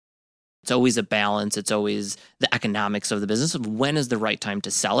It's always a balance. It's always the economics of the business of when is the right time to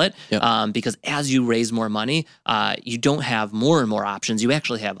sell it. Yep. Because as you raise more money, you don't have more and more options. You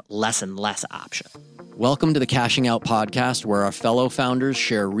actually have less and less options. Welcome to the Cashing Out podcast, where our fellow founders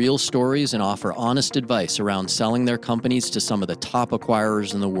share real stories and offer honest advice around selling their companies to some of the top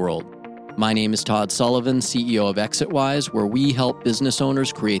acquirers in the world. My name is Todd Sullivan, CEO of ExitWise, where we help business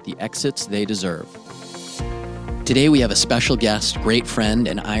owners create the exits they deserve. Today we have a special guest, great friend,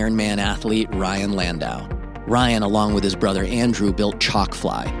 and Ironman athlete, Ryan Landau. Ryan, along with his brother Andrew, built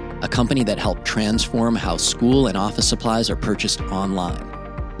Chalkfly, a company that helped transform how school and office supplies are purchased online.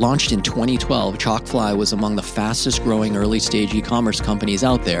 Launched in 2012, Chalkfly was among the fastest growing early-stage e-commerce companies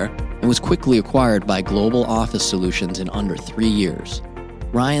out there and was quickly acquired by Global Office Solutions in under 3 years.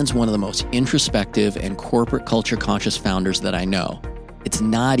 Ryan's one of the most introspective and corporate culture conscious founders that I know. It's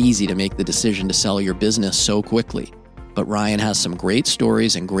not easy to make the decision to sell your business so quickly, but Ryan has some great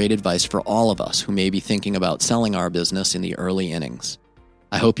stories and great advice for all of us who may be thinking about selling our business in the early innings.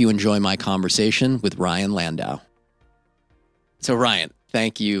 I hope you enjoy my conversation with Ryan Landau. So Ryan,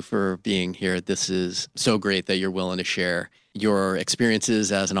 thank you for being here. This is so great that you're willing to share your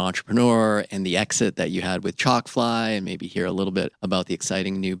experiences as an entrepreneur and the exit that you had with Chalkfly, and maybe hear a little bit about the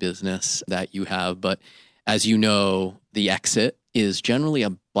exciting new business that you have. But as you know, the exit is generally a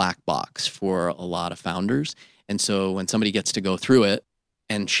black box for a lot of founders. And so when somebody gets to go through it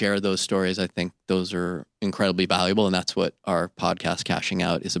and share those stories, I think those are incredibly valuable. And that's what our podcast, Cashing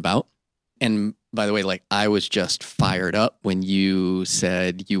Out, is about. And by the way, I was just fired up when you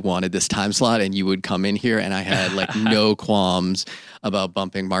said you wanted this time slot and you would come in here, and I had no qualms about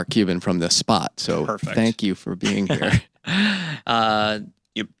bumping Mark Cuban from this spot. So Perfect. Thank you for being here.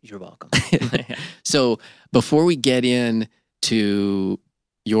 You're welcome. So before we get into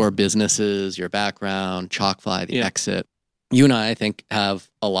your businesses, your background, Chalkfly, the exit, you and I think have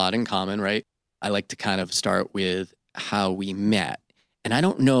a lot in common, right? I like to kind of start with how we met. And I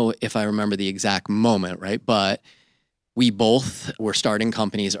don't know if I remember the exact moment, right? But we both were starting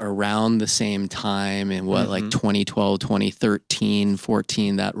companies around the same time in 2012, 2013,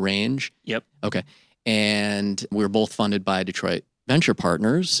 14, that range? Yep. Okay. And we were both funded by Detroit Venture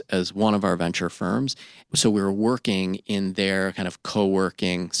Partners as one of our venture firms. So we were working in their kind of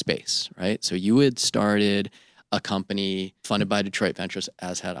co-working space, right? So you had started a company funded by Detroit Ventures,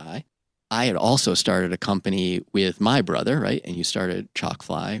 as had I. I had also started a company with my brother, right? And you started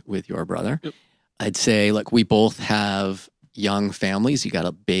Chalkfly with your brother. Yep. I'd say we both have young families. You got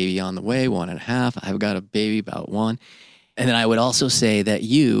a baby on the way, 1.5. I've got a baby about 1. And then I would also say that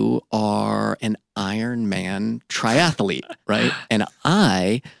you are an Ironman triathlete, right? And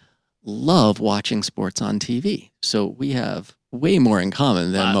I love watching sports on TV. So we have way more in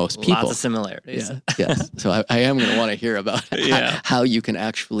common than most people. Lots of similarities. Yeah, yes. So I am going to want to hear about how you can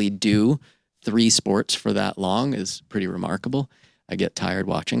actually do 3 sports for that long is pretty remarkable. I get tired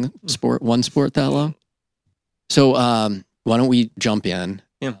watching one sport that long. So why don't we jump in?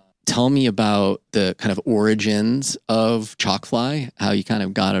 Yeah. Tell me about the kind of origins of Chalkfly, how you kind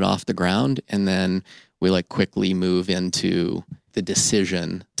of got it off the ground, and then we quickly move into the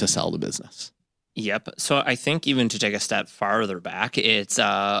decision to sell the business. Yep. So I think even to take a step farther back, it's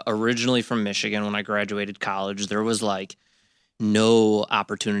originally from Michigan. When I graduated college, there was no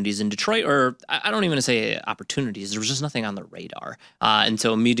opportunities in Detroit, or I don't even say opportunities. There was just nothing on the radar. And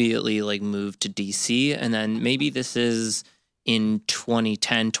so immediately moved to DC. And then maybe this is in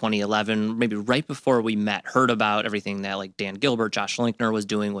 2010, 2011, maybe right before we met, heard about everything that Dan Gilbert, Josh Linkner was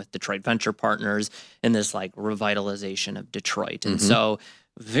doing with Detroit Venture Partners and this revitalization of Detroit. And so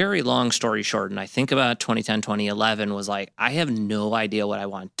very long story short, and I think about 2010, 2011 was I have no idea what I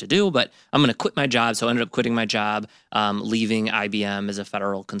want to do, but I'm going to quit my job. So I ended up quitting my job, leaving IBM as a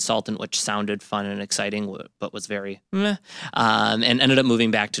federal consultant, which sounded fun and exciting, but was very meh, and ended up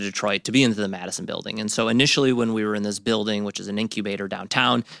moving back to Detroit to be into the Madison building. And so initially when we were in this building, which is an incubator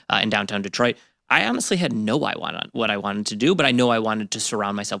downtown, in downtown Detroit, I honestly had what I wanted to do, but I know I wanted to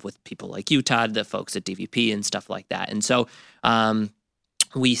surround myself with people like you, Todd, the folks at DVP and stuff like that. And so,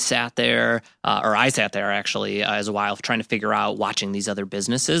 we sat there, or I sat there actually as a while trying to figure out watching these other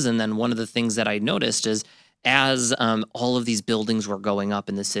businesses. And then one of the things that I noticed is as all of these buildings were going up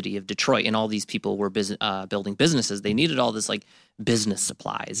in the city of Detroit and all these people were building businesses, they needed all this business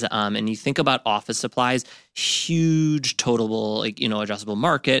supplies. And you think about office supplies, huge total, adjustable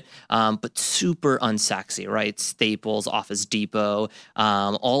market, but super unsexy, right? Staples, Office Depot,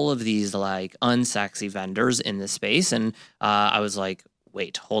 all of these unsexy vendors in this space. And I was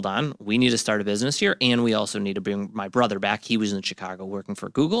wait, hold on. We need to start a business here. And we also need to bring my brother back. He was in Chicago working for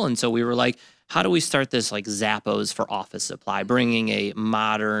Google. And so we were like, how do we start this like Zappos for office supply, bringing a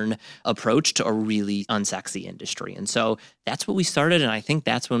modern approach to a really unsexy industry? And so that's what we started. And I think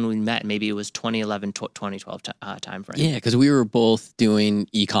that's when we met. Maybe it was 2011, 2012 timeframe. Yeah, because we were both doing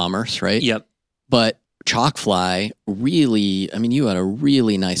e-commerce, right? Yep. But Chalkfly really, I mean, you had a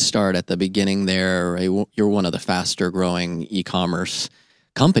really nice start at the beginning there. Right? You're one of the faster growing e-commerce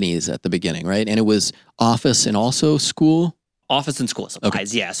companies at the beginning, right? And it was office and also school. Office and school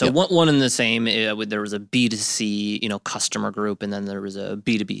supplies, okay. Yeah. So one and the same. There was a B2C, customer group, and then there was a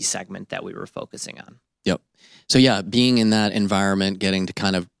B2B segment that we were focusing on. Yep. So yeah, being in that environment, getting to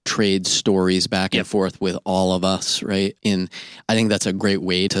kind of trade stories back and forth with all of us, right? I think that's a great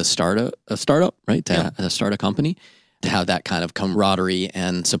way to start a startup, right? To start a company, to have that kind of camaraderie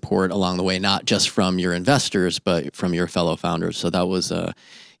and support along the way, not just from your investors, but from your fellow founders. So that was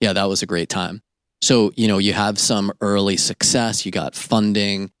a great time. So, you have some early success, you got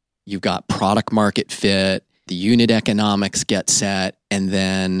funding, you've got product market fit, the unit economics get set, and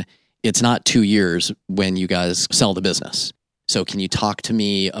then it's not 2 years when you guys sell the business. So can you talk to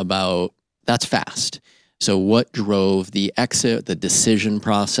me about, that's fast. So what drove the exit, the decision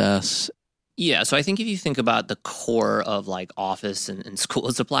process? Yeah, so I think if you think about the core of like office and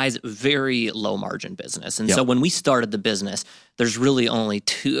school supplies, very low margin business. And so when we started the business, there's really only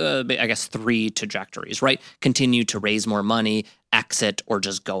three trajectories, right? Continue to raise more money, exit, or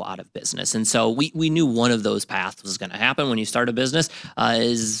just go out of business. And so we knew one of those paths was going to happen when you start a business.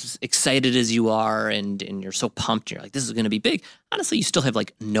 As excited as you are and you're so pumped, you're like, this is going to be big. Honestly, you still have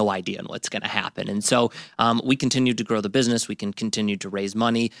like no idea on what's going to happen. And so we continued to grow the business. We can continue to raise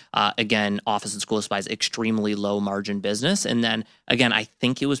money. Again, office and school supplies, extremely low margin business. And then again, I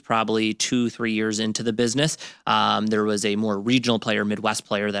think it was probably 2-3 years into the business. There was a more regional player, Midwest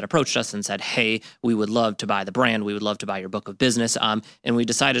player that approached us and said, hey, we would love to buy the brand. We would love to buy your book of business. And we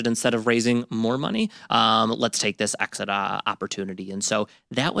decided instead of raising more money, let's take this exit opportunity. And so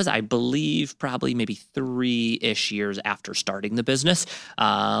that was, I believe, probably maybe 3-ish years after starting the business.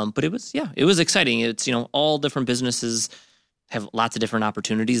 But it was exciting. It's, all different businesses have lots of different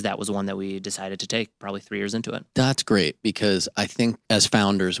opportunities. That was one that we decided to take probably 3 years into it. That's great, because I think as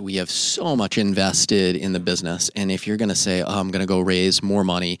founders, we have so much invested in the business. And if you're going to say, I'm going to go raise more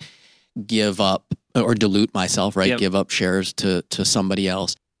money, give up or dilute myself, right? Yep. Give up shares to somebody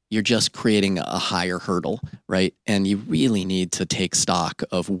else. You're just creating a higher hurdle, right? And you really need to take stock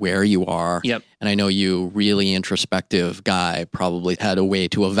of where you are. Yep. And I know you, really introspective guy, probably had a way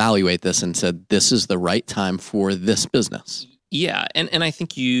to evaluate this and said, this is the right time for this business. Yeah. And I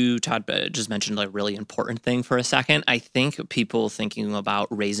think you, Todd, just mentioned a really important thing for a second. I think people thinking about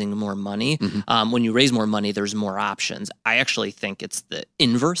raising more money, when you raise more money, there's more options. I actually think it's the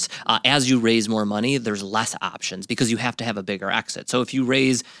inverse. As you raise more money, there's less options because you have to have a bigger exit. So if you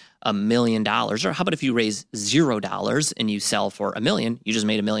raise $1 million, or how about if you raise $0 and you sell for $1 million, you just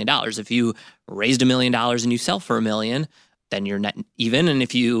made $1 million. If you raised $1 million and you sell for $1 million, then you're net even. And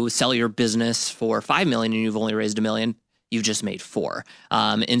if you sell your business for $5 million and you've only raised $1 million, you just made $4.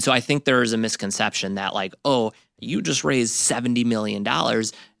 And so I think there is a misconception that like, oh, you just raised $70 million.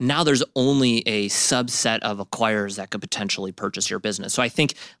 Now there's only a subset of acquirers that could potentially purchase your business. So I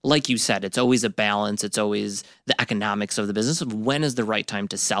think, like you said, it's always a balance. It's always the economics of the business of when is the right time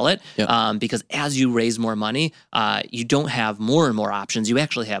to sell it. Yep. Because as you raise more money, you don't have more and more options. You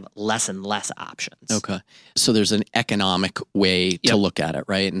actually have less and less options. Okay. So there's an economic way to look at it,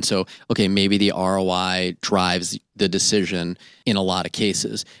 right? And so, okay, maybe the ROI drives the decision in a lot of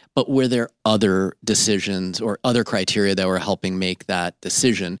cases, but were there other decisions or other criteria that were helping make that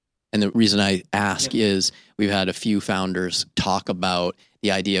decision? And the reason I ask is we've had a few founders talk about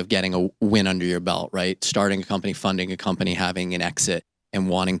the idea of getting a win under your belt, right? Starting a company, funding a company, having an exit, and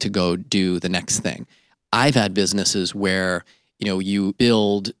wanting to go do the next thing. I've had businesses where, you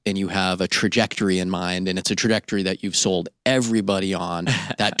build and you have a trajectory in mind, and it's a trajectory that you've sold everybody on,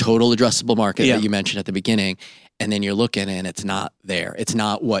 that total addressable market that you mentioned at the beginning. And then you're looking and it's not there. It's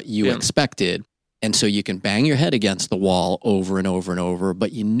not what you expected. And so you can bang your head against the wall over and over and over,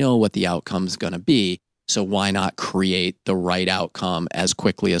 but you know what the outcome's going to be. So why not create the right outcome as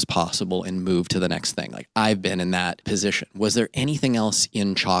quickly as possible and move to the next thing? Like, I've been in that position. Was there anything else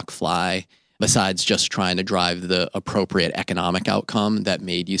in Chalkfly besides just trying to drive the appropriate economic outcome that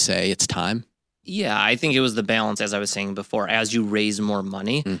made you say it's time? Yeah, I think it was the balance, as I was saying before. As you raise more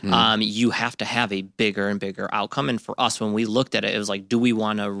money, you have to have a bigger and bigger outcome. And for us, when we looked at it, it was like, do we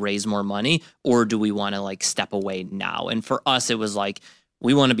want to raise more money or do we want to like step away now? And for us, it was like,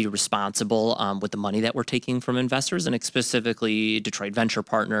 we want to be responsible with the money that we're taking from investors, and specifically Detroit Venture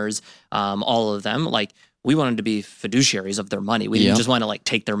Partners, all of them. Like, we wanted to be fiduciaries of their money. We didn't just want to like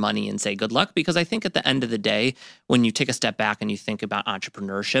take their money and say good luck, because I think at the end of the day, when you take a step back and you think about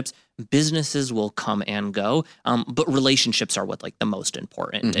entrepreneurships, businesses will come and go, but relationships are what like the most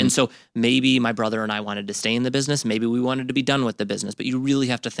important. And so maybe my brother and I wanted to stay in the business. Maybe we wanted to be done with the business, but you really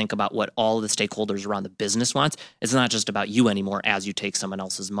have to think about what all the stakeholders around the business wants. It's not just about you anymore as you take someone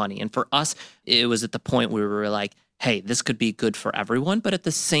else's money. And for us, it was at the point where we were like, hey, this could be good for everyone. But at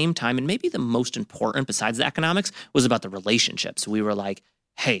the same time, and maybe the most important besides the economics, was about the relationships. We were like,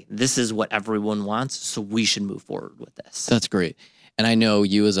 hey, this is what everyone wants, so we should move forward with this. That's great. And I know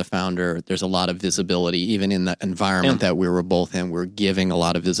you as a founder, there's a lot of visibility, even in the environment that we were both in. We're giving a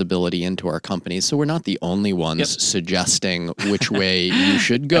lot of visibility into our companies. So we're not the only ones suggesting which way you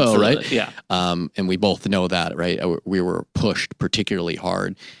should go, right? Yeah. And we both know that, right? We were pushed particularly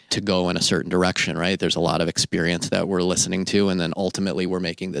hard to go in a certain direction, right? There's a lot of experience that we're listening to, and then ultimately we're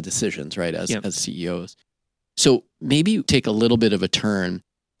making the decisions, right, as CEOs. So maybe take a little bit of a turn.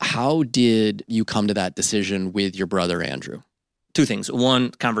 How did you come to that decision with your brother, Andrew? Two things.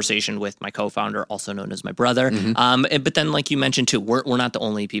 One, conversation with my co-founder, also known as my brother. But then, like you mentioned too, we're not the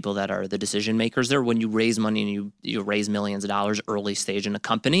only people that are the decision makers there. When you raise money and you raise millions of dollars early stage in a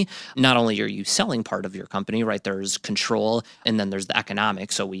company, not only are you selling part of your company, right? There's control, and then there's the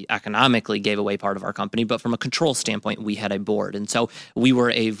economics. So we economically gave away part of our company, but from a control standpoint, we had a board. And so we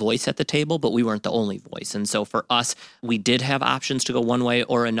were a voice at the table, but we weren't the only voice. And so for us, we did have options to go one way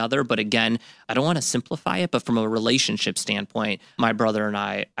or another. But again, I don't want to simplify it, but from a relationship standpoint, my brother and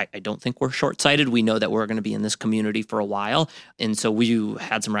I don't think we're short-sighted. We know that we're going to be in this community for a while. And so we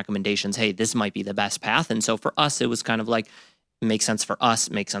had some recommendations. Hey, this might be the best path. And so for us, it was kind of like, makes sense for us,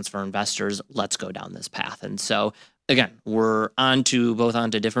 makes sense for investors. Let's go down this path. And so again, we're both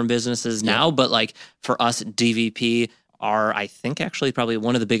onto different businesses now, but like for us, DVP are, I think, actually probably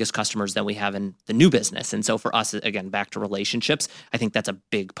one of the biggest customers that we have in the new business. And so for us, again, back to relationships, I think that's a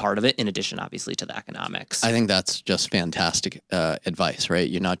big part of it, in addition, obviously, to the economics. I think that's just fantastic advice, right?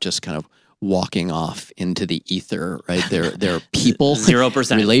 You're not just kind of walking off into the ether, right? There are people,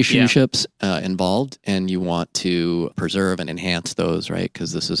 0% relationships involved, and you want to preserve and enhance those, right?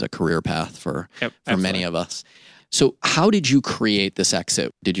 Because this is a career path for many of us. So how did you create this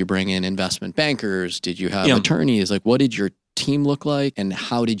exit? Did you bring in investment bankers? Did you have attorneys? Like, what did your team look like? And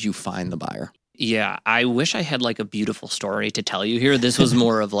how did you find the buyer? Yeah, I wish I had like a beautiful story to tell you here. This was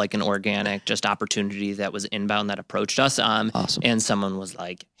more of like an organic just opportunity that was inbound that approached us. Awesome. And someone was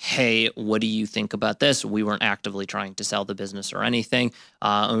like, hey, what do you think about this? We weren't actively trying to sell the business or anything.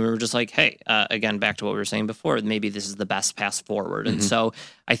 And we were just like, hey, again, back to what we were saying before, maybe this is the best path forward. And so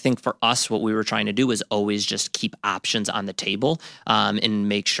I think for us, what we were trying to do is always just keep options on the table and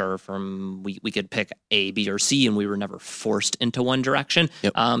make sure we could pick A, B, or C, and we were never forced into one direction.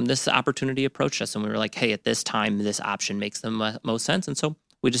 This opportunity approached us, and we were like, hey, at this time, this option makes the most sense. And so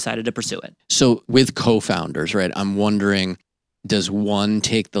we decided to pursue it. So with co-founders, right, I'm wondering, does one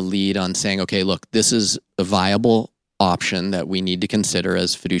take the lead on saying, okay, look, this is a viable option that we need to consider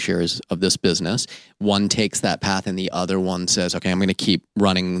as fiduciaries of this business? One takes that path and the other one says, okay, I'm going to keep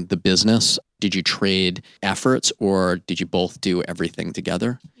running the business. Did you trade efforts, or did you both do everything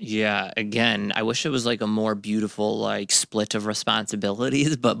together? Yeah, again, I wish it was like a more beautiful like split of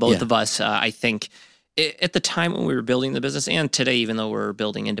responsibilities, but both of us, I think at the time when we were building the business, and today, even though we're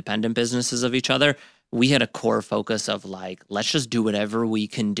building independent businesses of each other, we had a core focus of like, let's just do whatever we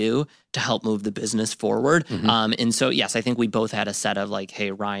can do to help move the business forward. And so, yes, I think we both had a set of like,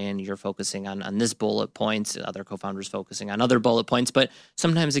 hey, Ryan, you're focusing on this bullet points, other co-founders focusing on other bullet points, but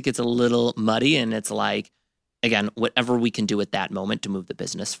sometimes it gets a little muddy, and it's like, again, whatever we can do at that moment to move the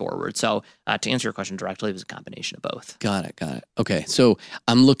business forward. So to answer your question directly, it was a combination of both. Got it. Okay. So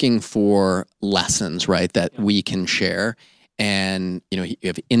I'm looking for lessons, right, that we can share. And, you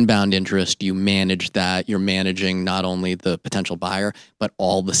have inbound interest, you manage that, you're managing not only the potential buyer, but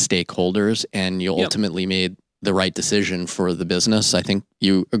all the stakeholders, and you ultimately made the right decision for the business. I think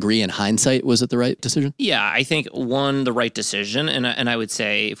you agree in hindsight, was it the right decision? Yeah, I think the right decision. And I would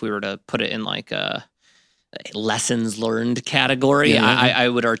say if we were to put it in like a lessons learned category, I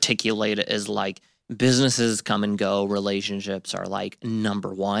would articulate it as like, businesses come and go, relationships are like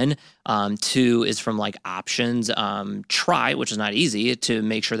number one. Two is from like options. Try, which is not easy, to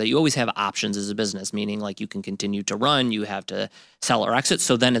make sure that you always have options as a business, meaning like you can continue to run, you have to sell or exit.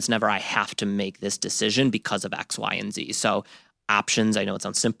 So then it's never, I have to make this decision because of X, Y, and Z. So options, I know it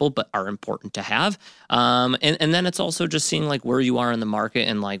sounds simple, but are important to have. And then it's also just seeing like where you are in the market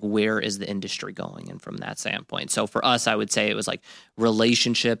and like where is the industry going, and from that standpoint. So for us, I would say it was like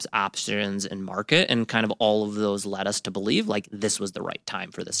relationships, options, and market, and kind of all of those led us to believe like this was the right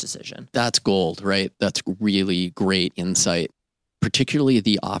time for this decision. That's gold, right? That's really great insight, particularly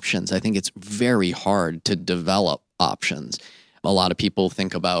the options. I think it's very hard to develop options. A lot of people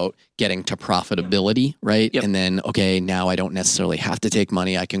think about getting to profitability, right? Yep. And then, okay, now I don't necessarily have to take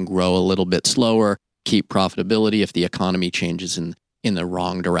money. I can grow a little bit slower, keep profitability. If the economy changes in the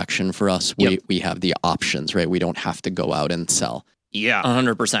wrong direction for us, we have the options, right? We don't have to go out and sell. Yeah,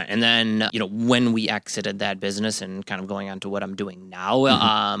 100%. And then, when we exited that business and kind of going on to what I'm doing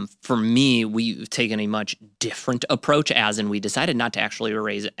now, for me, we've taken a much different approach, as in we decided not to actually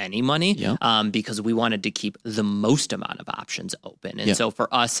raise any money because we wanted to keep the most amount of options open. And so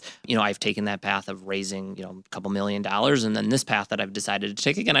for us, I've taken that path of raising, a couple $1 million. And then this path that I've decided to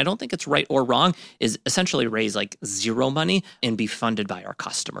take, again, I don't think it's right or wrong, is essentially raise like zero money and be funded by our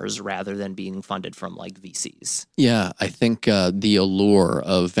customers rather than being funded from like VCs. Yeah, I think the allure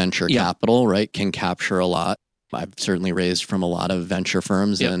of venture capital, right, can capture a lot. I've certainly raised from a lot of venture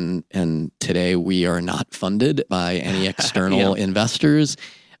firms, and today we are not funded by any external investors.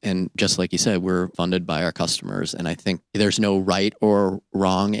 And just like you said, we're funded by our customers. And I think there's no right or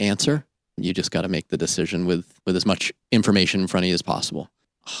wrong answer. You just got to make the decision with as much information in front of you as possible.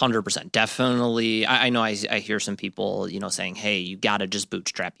 100%. Definitely. I know I hear some people, saying, hey, you got to just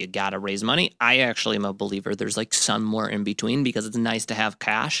bootstrap. You got to raise money. I actually am a believer there's like somewhere in between, because it's nice to have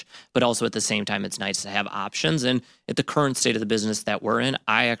cash, but also at the same time, it's nice to have options. And at the current state of the business that we're in,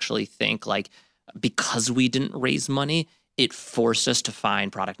 I actually think like because we didn't raise money, it forced us to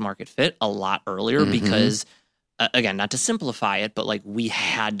find product market fit a lot earlier because again, not to simplify it, but like we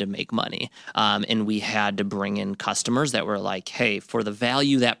had to make money and we had to bring in customers that were like, hey, for the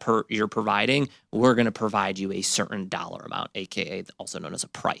value that you're providing, we're going to provide you a certain dollar amount, AKA also known as a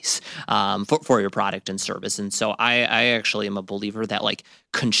price for your product and service. And so I actually am a believer that like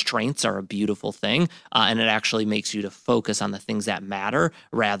constraints are a beautiful thing and it actually makes you to focus on the things that matter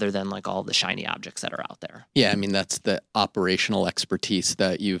rather than like all the shiny objects that are out there. Yeah, I mean, that's the operational expertise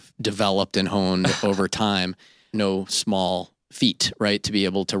that you've developed and honed over time. No small feat, right, to be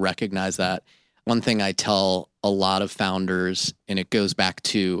able to recognize that. One thing I tell a lot of founders, and it goes back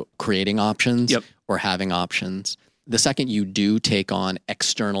to creating options or having options, the second you do take on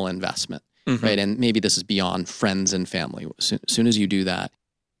external investment, right, and maybe this is beyond friends and family, as soon as you do that,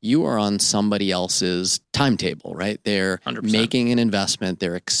 you are on somebody else's timetable, right? They're 100%. Making an investment.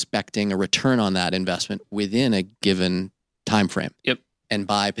 They're expecting a return on that investment within a given time frame. Yep. And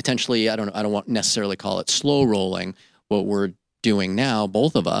by potentially, I don't want necessarily call it slow rolling, what we're doing now,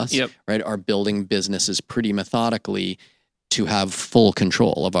 both of us, right, are building businesses pretty methodically to have full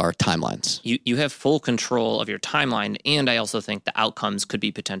control of our timelines. You have full control of your timeline, and I also think the outcomes could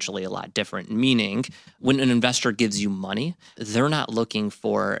be potentially a lot different, meaning when an investor gives you money, they're not looking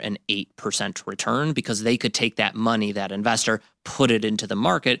for an 8% return because they could take that money, that investor, put it into the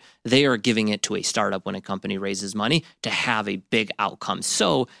market. They are giving it to a startup when a company raises money to have a big outcome.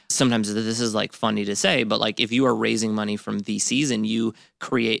 So sometimes this is like funny to say, but like if you are raising money from VCs and you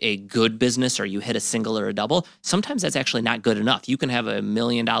create a good business or you hit a single or a double, sometimes that's actually not good enough. You can have a $1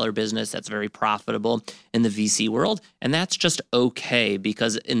 million business that's very profitable in the VC world, and that's just okay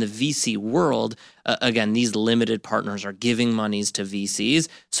because in the VC world, again, these limited partners are giving monies to VCs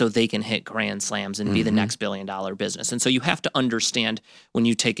so they can hit grand slams and be the next $1 billion business. And so you have to understand when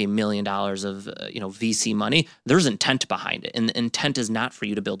you take $1 million of VC money, there's intent behind it. And the intent is not for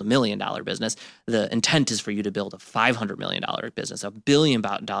you to build $1 million business. The intent is for you to build a $500 million business, a $1 billion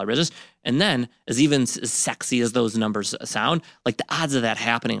business. And then, as even as sexy as those numbers sound, like the odds of that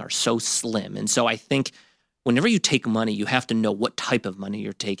happening are so slim. And so I think whenever you take money, you have to know what type of money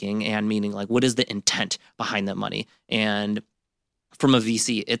you're taking, and meaning like what is the intent behind that money. And from a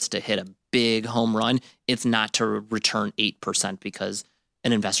VC, it's to hit a big home run. It's not to return 8% because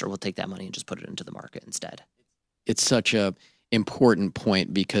an investor will take that money and just put it into the market instead. It's such a important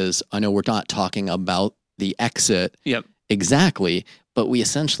point because I know we're not talking about the exit exactly, but we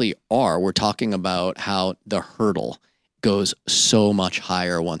essentially are. We're talking about how the hurdle goes so much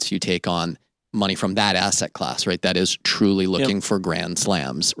higher once you take on money from that asset class, right? That is truly looking for grand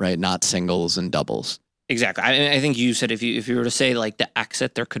slams, right? Not singles and doubles. Exactly. I think you said if you were to say like the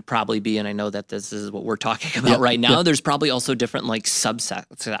exit, there could probably be, and I know that this is what we're talking about right now. There's probably also different like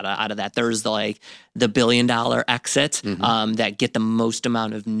subsets out of that. There's the $1 billion exit that get the most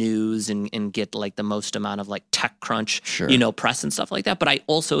amount of news and get like the most amount of like tech crunch, press and stuff like that. But I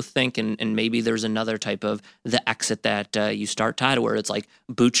also think, and maybe there's another type of the exit that you start, Todd, where it's like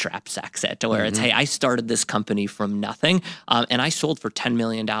bootstraps exit, where it's, hey, I started this company from nothing, and I sold for $10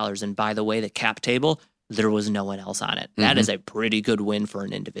 million, and by the way, the cap table, there was no one else on it. That is a pretty good win for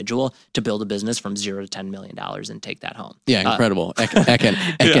an individual to build a business from $0 to $10 million and take that home. Yeah, incredible.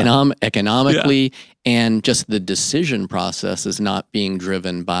 Economically, and just the decision process is not being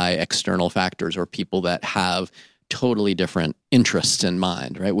driven by external factors or people that have totally different interests in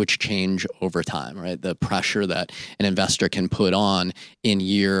mind, right? Which change over time, right? The pressure that an investor can put on in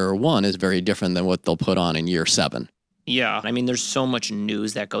year 1 is very different than what they'll put on in year 7. Yeah. I mean, there's so much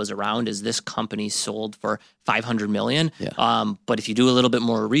news that goes around. Is this company sold for $500 million? Yeah. But if you do a little bit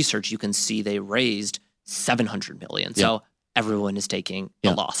more research, you can see they raised $700 million. So everyone is taking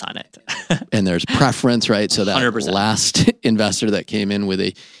a loss on it. And there's preference, right? So that 100%. Last investor that came in with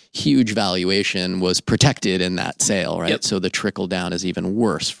a huge valuation was protected in that sale, right? Yep. So the trickle down is even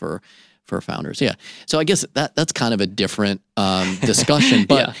worse for founders. Yeah. So I guess that's kind of a different discussion,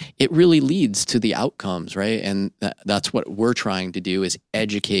 but it really leads to the outcomes, right? And that's what we're trying to do is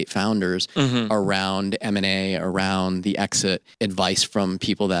educate founders around M&A, around the exit advice from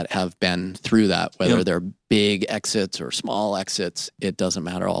people that have been through that, whether they're big exits or small exits, it doesn't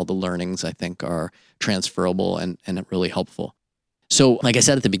matter. All the learnings I think are transferable and really helpful. So like I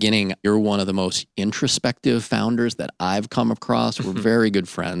said at the beginning, you're one of the most introspective founders that I've come across. We're very good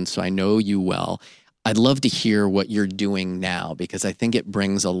friends, so I know you well. I'd love to hear what you're doing now because I think it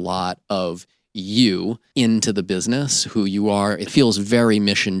brings a lot of you into the business, who you are. It feels very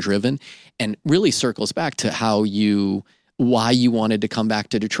mission driven and really circles back to why you wanted to come back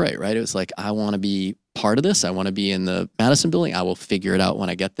to Detroit, right? It was like, I want to be part of this. I want to be in the Madison building. I will figure it out when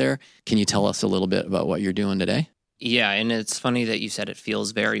I get there. Can you tell us a little bit about what you're doing today? Yeah, and it's funny that you said it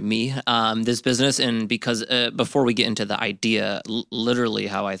feels very me, this business, and because before we get into the idea, literally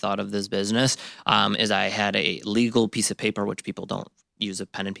how I thought of this business is I had a legal piece of paper, which people don't use a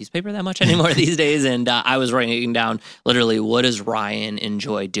pen and piece of paper that much anymore these days, and I was writing down literally what does Ryan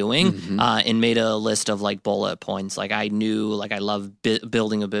enjoy doing, and made a list of like bullet points. Like I knew, like I love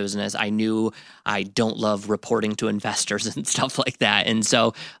building a business. I knew I don't love reporting to investors and stuff like that. And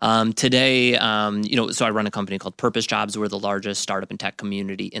so today, so I run a company called Purpose Jobs. We're the largest startup and tech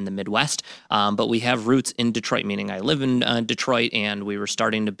community in the Midwest, but we have roots in Detroit, meaning I live in Detroit, and we were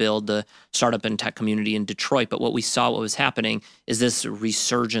starting to build the startup and tech community in Detroit. But what we saw, what was happening is this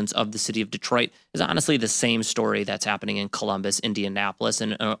resurgence of the city of Detroit is honestly the same story that's happening in Columbus, Indianapolis,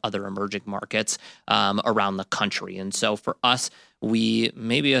 and other emerging markets around the country. And so for us,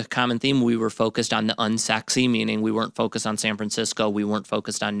 maybe a common theme, we were focused on the unsexy, meaning we weren't focused on San Francisco, we weren't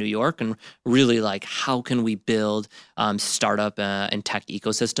focused on New York, and really like how can we build startup and tech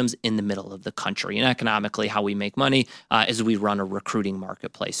ecosystems in the middle of the country. And economically, how we make money is we run a recruiting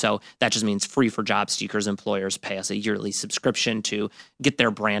marketplace. So that just means free for job seekers. Employers pay us a yearly subscription to get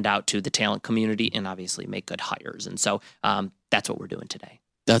their brand out to the talent community and obviously make good hires. And so that's what we're doing today.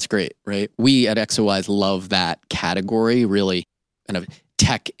 That's great, right? We at XOYs love that category, really kind of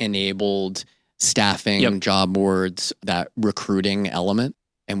tech-enabled staffing, job boards, that recruiting element.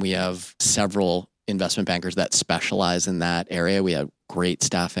 And we have several investment bankers that specialize in that area. We had great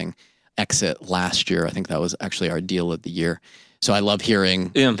staffing exit last year. I think that was actually our deal of the year. So I love hearing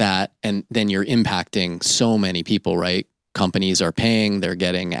that. And then you're impacting so many people, right? Companies are paying, they're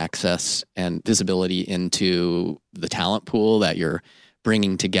getting access and visibility into the talent pool that you're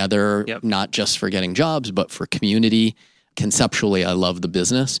bringing together, not just for getting jobs, but for community. Conceptually, I love the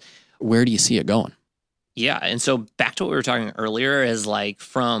business. Where do you see it going? Yeah. And so back to what we were talking earlier is like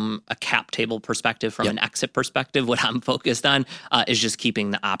from a cap table perspective, from an exit perspective, what I'm focused on is just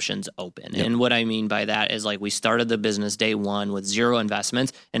keeping the options open. And what I mean by that is like we started the business day one with zero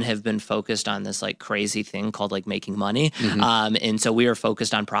investments and have been focused on this like crazy thing called like making money. And so we are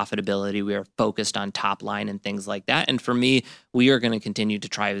focused on profitability. We are focused on top line and things like that. And for me, we are going to continue to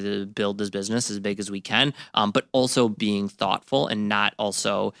try to build this business as big as we can, but also being thoughtful and not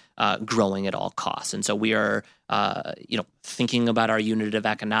also growing at all costs. And so we are, thinking about our unit of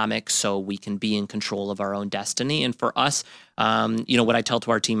economics so we can be in control of our own destiny. And for us, what I tell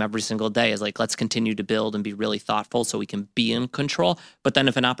to our team every single day is like, let's continue to build and be really thoughtful so we can be in control. But then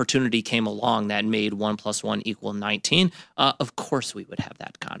if an opportunity came along that made 1 + 1 = 19, of course we would have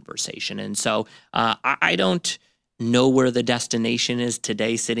that conversation. And so I don't know where the destination is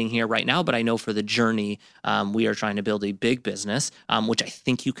today sitting here right now, but I know for the journey, we are trying to build a big business, which I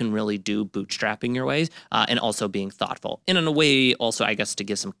think you can really do bootstrapping your ways and also being thoughtful. And in a way, also, I guess to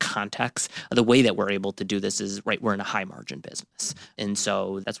give some context, the way that we're able to do this is, right, we're in a high margin business. And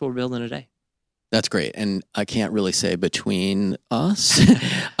so that's what we're building today. That's great. And I can't really say between us,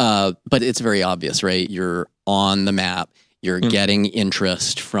 but it's very obvious, right? You're on the map. You're getting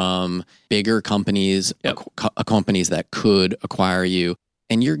interest from bigger companies, companies that could acquire you.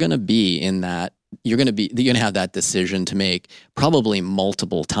 And you're going to be in that, you're going to have that decision to make probably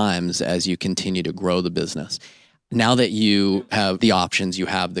multiple times as you continue to grow the business. Now that you have the options, you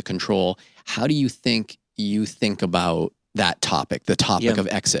have the control, how do you think about that topic, the topic of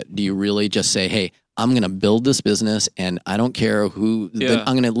exit? Do you really just say, hey, I'm going to build this business and I don't care who, I'm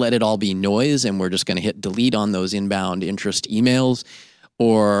going to let it all be noise and we're just going to hit delete on those inbound interest emails?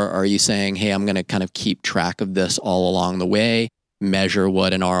 Or are you saying, hey, I'm going to kind of keep track of this all along the way, measure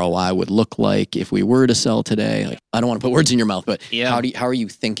what an ROI would look like if we were to sell today? Like, I don't want to put words in your mouth, but how are you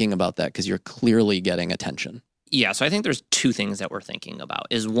thinking about that? Because you're clearly getting attention. Yeah, so I think there's two things that we're thinking about.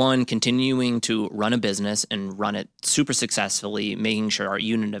 Is one, continuing to run a business and run it super successfully, making sure our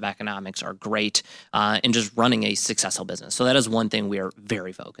unit of economics are great, and just running a successful business. So that is one thing we are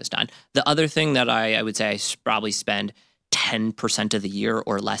very focused on. The other thing that I would say I probably spend 10% of the year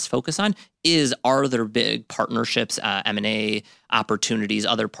or less focus on is, are there big partnerships, M&A opportunities,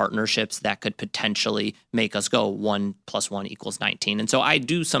 other partnerships that could potentially make us go 1 + 1 = 19. And so I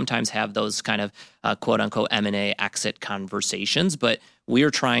do sometimes have those kind of quote unquote M&A exit conversations, but we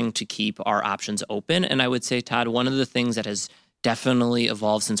are trying to keep our options open. And I would say, Todd, one of the things that has definitely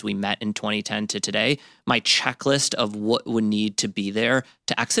evolved since we met in 2010 to today, my checklist of what would need to be there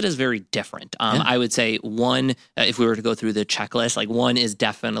to exit is very different. I would say one, if we were to go through the checklist, like one is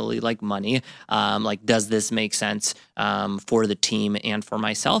definitely like money. Like, does this make sense for the team and for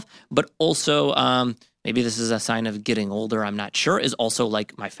myself? But also, maybe this is a sign of getting older, I'm not sure, is also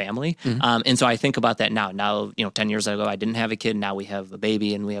like my family. And so I think about that now. Now, 10 years ago, I didn't have a kid. Now we have a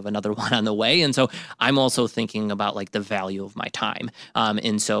baby and we have another one on the way. And so I'm also thinking about like the value of my time.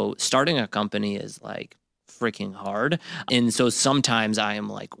 And so starting a company is like freaking hard. And so sometimes I am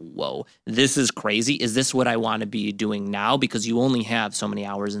like, whoa, this is crazy. Is this what I want to be doing now? Because you only have so many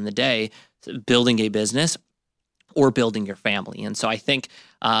hours in the day building a business or building your family. And so I think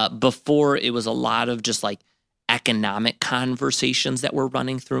before it was a lot of just like economic conversations that were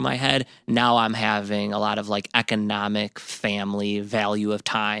running through my head. Now I'm having a lot of like economic, family, value of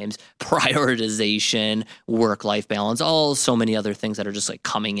times, prioritization, work-life balance, so many other things that are just like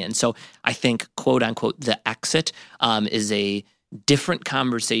coming in. So I think, quote unquote, the exit is a different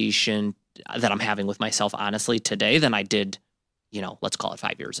conversation that I'm having with myself, honestly, today than I did, let's call it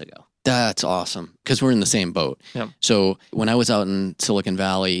 5 years ago. That's awesome, because we're in the same boat. Yep. So when I was out in Silicon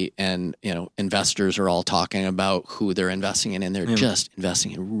Valley and, investors are all talking about who they're investing in, and they're just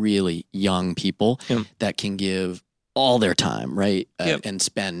investing in really young people that can give all their time, right? And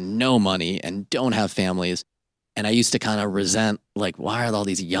spend no money and don't have families. And I used to kind of resent, like, why are all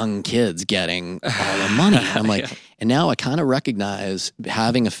these young kids getting all the money? I'm like, and now I kind of recognize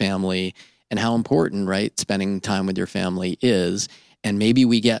having a family and how important, right, spending time with your family is. And maybe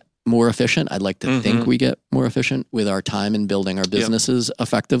we get more efficient. I'd like to think we get more efficient with our time in building our businesses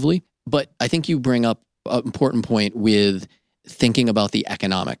effectively. But I think you bring up an important point with thinking about the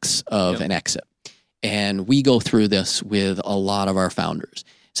economics of an exit. And we go through this with a lot of our founders.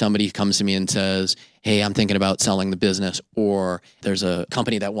 Somebody comes to me and says, hey, I'm thinking about selling the business, or there's a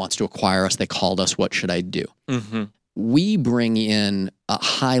company that wants to acquire us. They called us. What should I do? We bring in a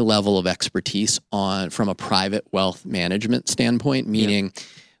high level of expertise from a private wealth management standpoint, meaning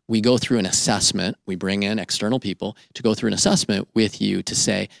we go through an assessment. We bring in external people to go through an assessment with you to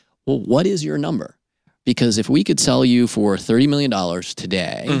say, well, what is your number? Because if we could sell you for $30 million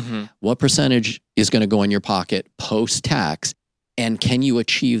today, what percentage is going to go in your pocket post-tax? And can you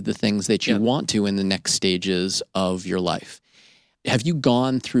achieve the things that you want to in the next stages of your life? Have you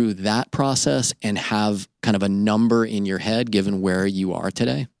gone through that process and have kind of a number in your head given where you are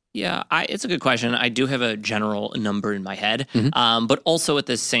today? Yeah, it's a good question. I do have a general number in my head, but also at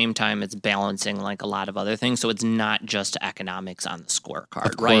the same time, it's balancing like a lot of other things. So it's not just economics on the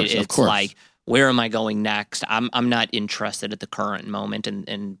scorecard, right? It's like, where am I going next? I'm not interested at the current moment.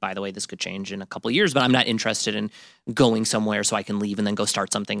 And by the way, this could change in a couple of years, but I'm not interested in going somewhere so I can leave and then go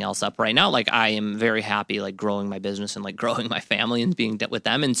start something else up right now. Like I am very happy like growing my business and like growing my family and being with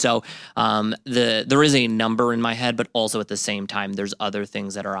them. And so there is a number in my head, but also at the same time, there's other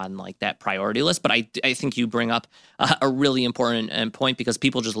things that are on like that priority list. But I think you bring up a really important point, because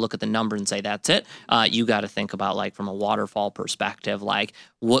people just look at the number and say, that's it. You got to think about like from a waterfall perspective, like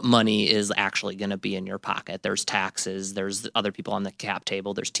what money is actually going to be in your pocket. There's taxes, there's other people on the cap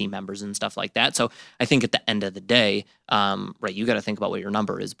table, there's team members and stuff like that. So I think at the end of the day, right, you got to think about what your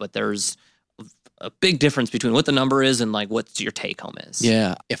number is, but there's a big difference between what the number is and like what your take home is.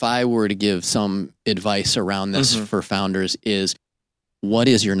 Yeah. If I were to give some advice around this for founders is, what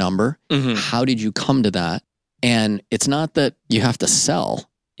is your number? How did you come to that? And it's not that you have to sell.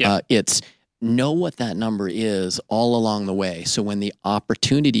 It's know what that number is all along the way. So when the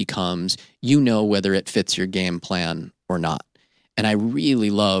opportunity comes, you know whether it fits your game plan or not. And I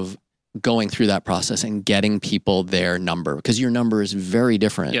really love going through that process and getting people their number, because your number is very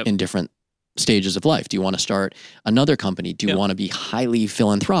different in different stages of life. Do you want to start another company? Do you want to be highly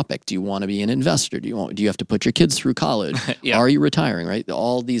philanthropic? Do you want to be an investor? Do you have to put your kids through college? Are you retiring, right?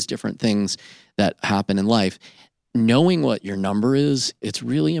 All these different things that happen in life. Knowing what your number is, it's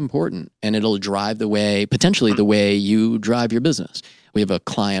really important, and it'll drive potentially the way you drive your business. We have a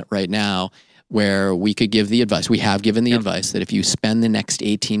client right now where we could give the advice. We have given the advice that if you spend the next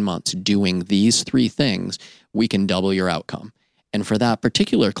 18 months doing these 3 things, we can double your outcome. And for that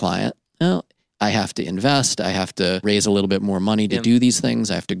particular client, well, I have to invest. I have to raise a little bit more money to do these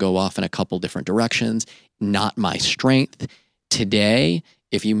things. I have to go off in a couple different directions. Not my strength. Today,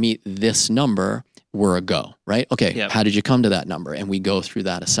 if you meet this number, we're a go, right? Okay, how did you come to that number? And we go through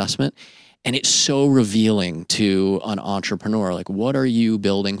that assessment. And it's so revealing to an entrepreneur. Like, what are you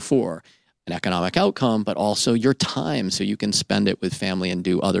building for? An economic outcome, but also your time so you can spend it with family and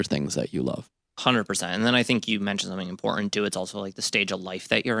do other things that you love. 100%. And then I think you mentioned something important too. It's also like the stage of life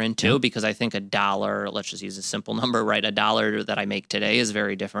that you're into, because I think $1, let's just use a simple number, right? $1 that I make today is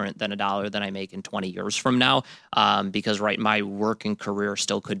very different than $1 that I make in 20 years from now. Because right, my working career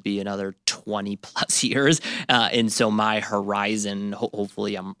still could be another 20 plus years. And so my horizon,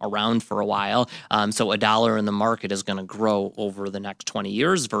 hopefully I'm around for a while. So $1 in the market is going to grow over the next 20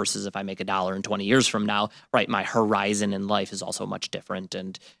 years versus if I make $1 in 20 years from now, right? My horizon in life is also much different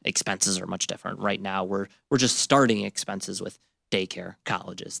and expenses are much different. Right now, we're just starting expenses with daycare,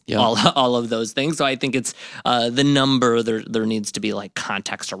 colleges, all of those things. So I think it's the number. There needs to be like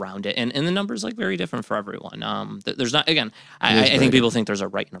context around it, and the number is like very different for everyone. There's not I think people think there's a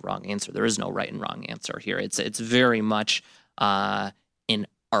right and a wrong answer. There is no right and wrong answer here. It's very much an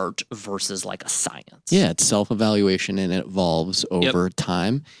art versus like a science. Yeah, it's self-evaluation and it evolves over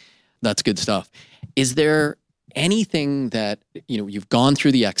time. That's good stuff. Is there anything that, you've gone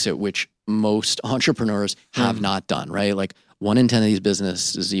through the exit, which most entrepreneurs have not done, right? Like 1 in 10 of these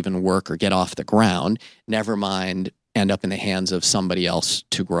businesses even work or get off the ground, never mind end up in the hands of somebody else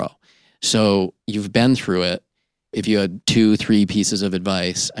to grow. So you've been through it. If you had 2-3 pieces of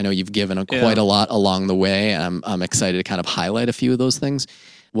advice, I know you've given quite a lot along the way. I'm excited to kind of highlight a few of those things.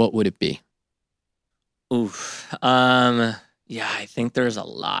 What would it be? Oof. Yeah, I think there's a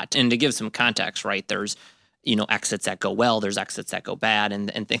lot. And to give some context, right, there's exits that go well, there's exits that go bad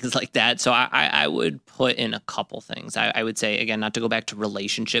and things like that. So I would put in a couple things. I would say, again, not to go back to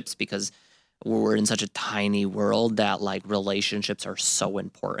relationships, because we're in such a tiny world that like relationships are so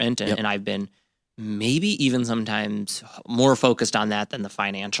important. And I've been maybe even sometimes more focused on that than the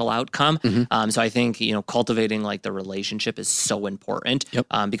financial outcome. So I think, cultivating like the relationship is so important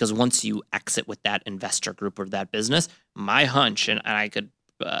because once you exit with that investor group or that business, my hunch, and I could,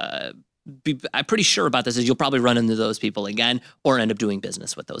 I'm pretty sure about this, is you'll probably run into those people again or end up doing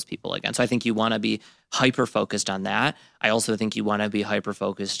business with those people again. So I think you want to be hyper focused on that. I also think you want to be hyper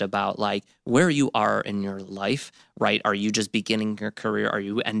focused about like where you are in your life, right? Are you just beginning your career? Are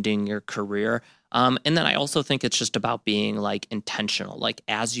you ending your career? And then I also think it's just about being like intentional, like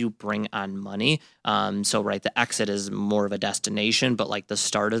as you bring on money. So right, the exit is more of a destination, but like the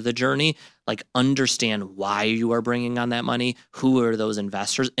start of the journey, like understand why you are bringing on that money, who are those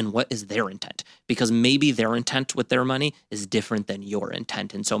investors, and what is their intent? Because maybe their intent with their money is different than your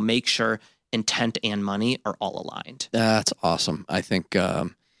intent. And so make sure intent and money are all aligned. That's awesome. I think,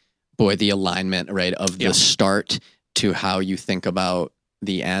 the alignment, right, of the start to how you think about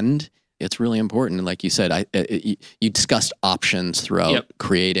the end, it's really important. And like you said, you discussed options throughout,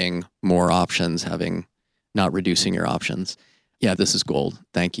 creating more options, not reducing your options. Yeah, this is gold.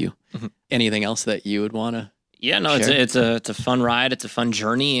 Thank you. Anything else that you would want to? Yeah, no, it's a fun ride. It's a fun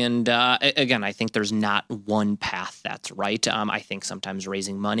journey. And again, I think there's not one path that's right. I think sometimes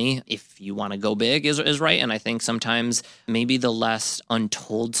raising money, if you want to go big, is right. And I think sometimes maybe the less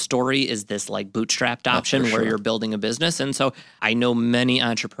untold story is this like bootstrapped option where you're building a business. And so I know many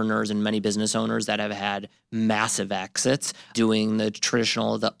entrepreneurs and many business owners that have had massive exits doing the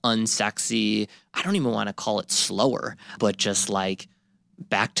traditional, the unsexy, I don't even want to call it slower, but just like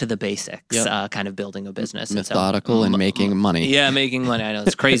back to the basics, kind of building a business. Methodical and making money. Yeah, making money. I know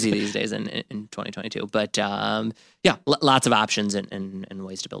it's crazy these days in 2022. But lots of options and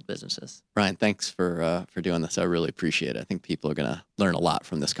ways to build businesses. Ryan, thanks for doing this. I really appreciate it. I think people are going to learn a lot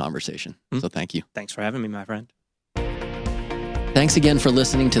from this conversation. So thank you. Thanks for having me, my friend. Thanks again for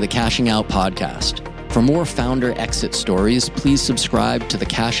listening to the Cashing Out podcast. For more founder exit stories, please subscribe to the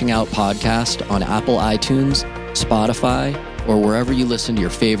Cashing Out podcast on Apple iTunes, Spotify, or wherever you listen to your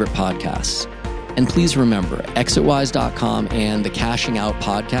favorite podcasts. And please remember, ExitWise.com and the Cashing Out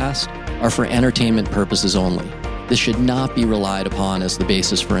podcast are for entertainment purposes only. This should not be relied upon as the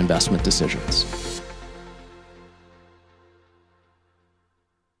basis for investment decisions.